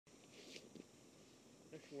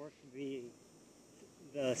work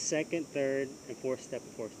the second, third, and fourth step,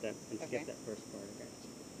 and skip that first part. Okay.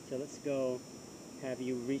 So let's go. Have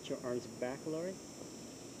you reach your arms back, Lori?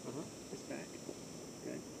 Just back.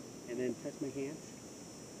 Good. And then touch my hands.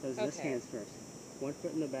 So this hands first. 1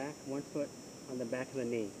 foot in the back, 1 foot on the back of the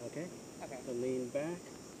knee. Okay. Okay. So lean back.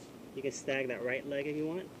 You can stag that right leg if you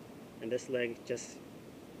want, and this leg just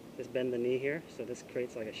bend the knee here. So this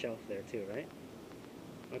creates like a shelf there too, right?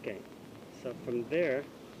 Okay. So from there,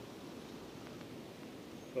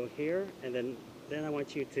 go here, and then I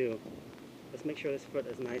want you to, let's make sure this foot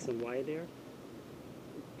is nice and wide there.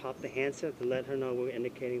 Pop the hands up to let her know we're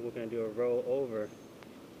indicating we're going to do a roll over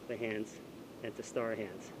the hands and to star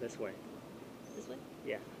hands this way. This way?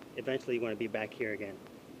 Yeah. Eventually you want to be back here again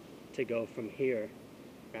to go from here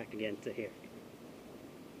back again to here.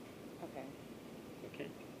 Okay. Okay.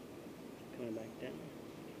 Coming back down.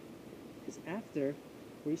 Because after,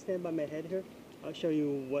 will you stand by my head here? I'll show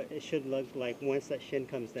you what it should look like once that shin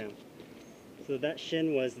comes down. So that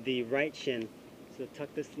shin was the right shin. So tuck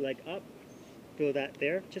this leg up. Feel that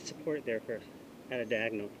there. Just support it there first at a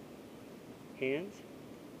diagonal. Hands.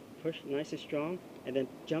 Push nice and strong. And then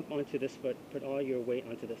jump onto this foot. Put all your weight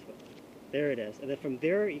onto this foot. There it is. And then from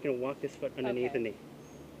there, you can walk this foot underneath the knee.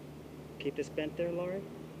 Keep this bent there, Laurie.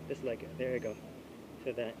 This leg. There you go.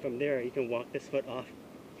 So that from there, you can walk this foot off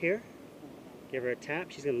here. Give her a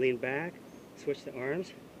tap. She's going to lean back. Switch the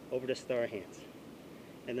arms over to star hands.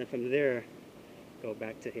 And then from there, go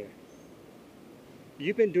back to here.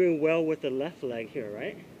 You've been doing well with the left leg here,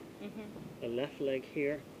 right? Mm-hmm. The left leg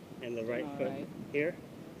here and the right foot here.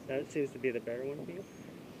 That seems to be the better one for you.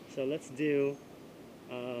 So let's do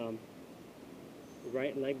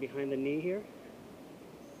right leg behind the knee here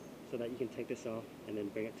so that you can take this off and then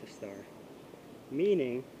bring it to star.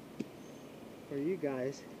 Meaning, for you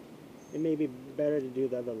guys, it may be better to do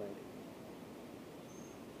the other leg.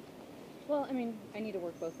 Well, I mean, I need to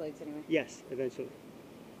work both legs anyway. Yes, eventually.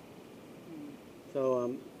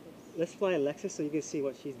 So let's fly Alexis so you can see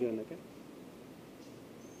what she's doing, okay?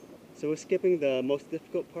 So we're skipping the most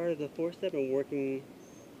difficult part of the 4-step and working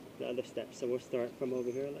the other steps. So we'll start from over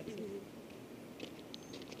here, Alexis.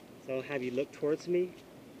 So I'll have you look towards me.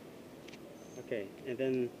 Okay, and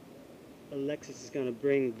then Alexis is going to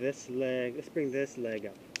bring this leg, let's bring this leg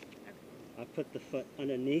up. I'll put the foot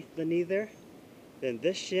underneath the knee there. Then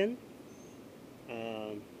this shin,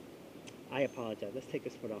 I apologize. Let's take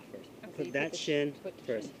this foot off first. Okay, put that shin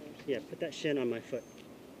first. Yeah, put that shin on my foot.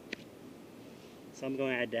 So I'm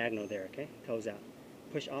going at a diagonal there, okay? Toes out.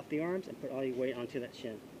 Push off the arms and put all your weight onto that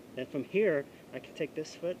shin. Then from here, I can take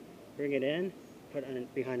this foot, bring it in, put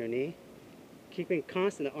it behind her knee. Keeping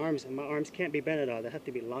constant, my arms can't be bent at all. They have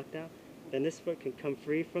to be locked out. Then this foot can come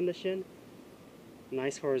free from the shin.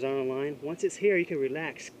 Nice horizontal line. Once it's here, you can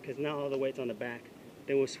relax because now all the weight's on the back.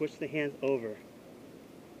 Then we'll switch the hands over.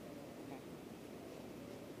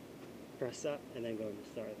 Press up and then go to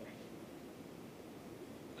star there.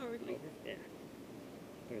 Over. Yeah.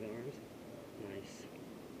 Look at the arms. Nice.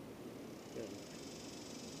 Good.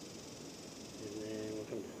 And then we'll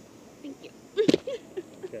come down. Thank you.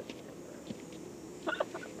 Good.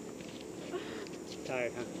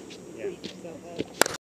 Tired, huh? Yeah. So,